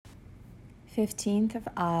15th of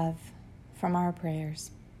Av, from our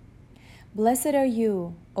prayers. Blessed are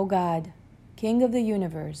you, O God, King of the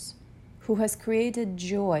universe, who has created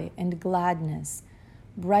joy and gladness,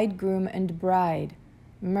 bridegroom and bride,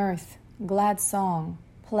 mirth, glad song,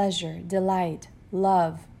 pleasure, delight,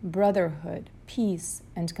 love, brotherhood, peace,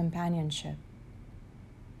 and companionship.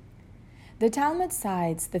 The Talmud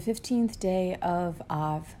cites the 15th day of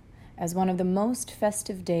Av as one of the most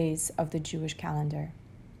festive days of the Jewish calendar.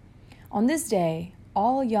 On this day,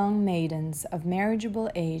 all young maidens of marriageable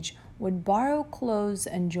age would borrow clothes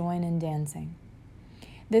and join in dancing.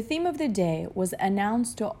 The theme of the day was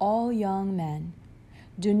announced to all young men.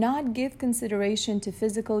 Do not give consideration to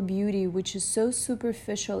physical beauty, which is so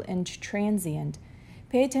superficial and transient.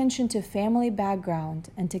 Pay attention to family background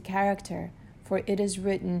and to character, for it is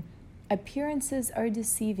written, appearances are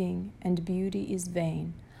deceiving and beauty is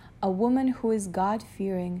vain. A woman who is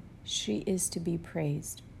God-fearing, she is to be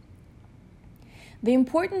praised. The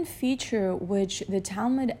important feature which the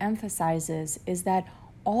Talmud emphasizes is that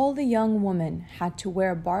all the young women had to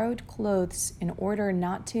wear borrowed clothes in order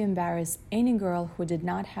not to embarrass any girl who did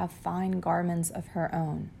not have fine garments of her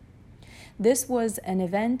own. This was an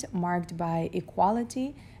event marked by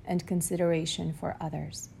equality and consideration for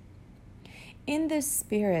others. In this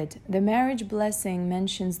spirit, the marriage blessing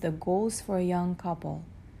mentions the goals for a young couple: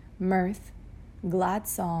 mirth, glad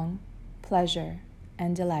song, pleasure,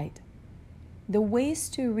 and delight. The ways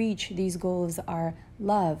to reach these goals are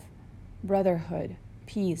love, brotherhood,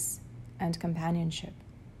 peace, and companionship.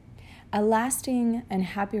 A lasting and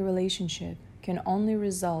happy relationship can only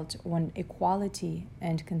result when equality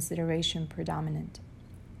and consideration predominate.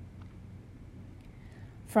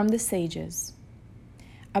 From the sages,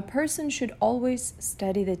 a person should always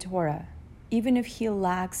study the Torah, even if he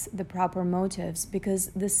lacks the proper motives,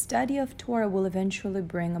 because the study of Torah will eventually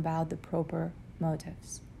bring about the proper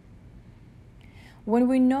motives. When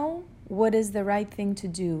we know what is the right thing to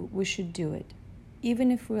do, we should do it,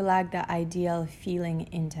 even if we lack the ideal feeling,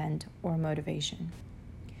 intent, or motivation.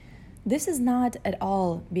 This is not at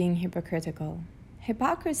all being hypocritical.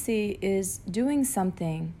 Hypocrisy is doing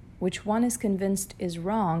something which one is convinced is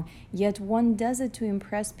wrong, yet one does it to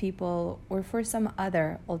impress people or for some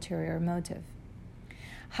other ulterior motive.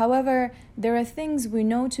 However, there are things we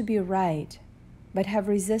know to be right, but have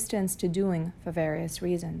resistance to doing for various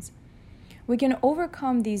reasons. We can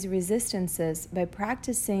overcome these resistances by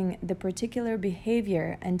practicing the particular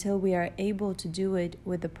behavior until we are able to do it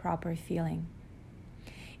with the proper feeling.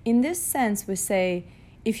 In this sense, we say,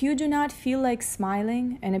 if you do not feel like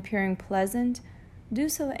smiling and appearing pleasant, do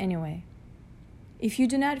so anyway. If you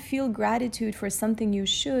do not feel gratitude for something you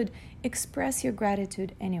should, express your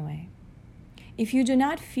gratitude anyway. If you do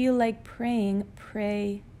not feel like praying,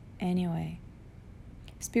 pray anyway.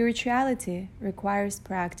 Spirituality requires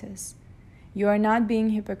practice. You are not being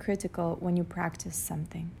hypocritical when you practice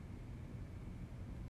something.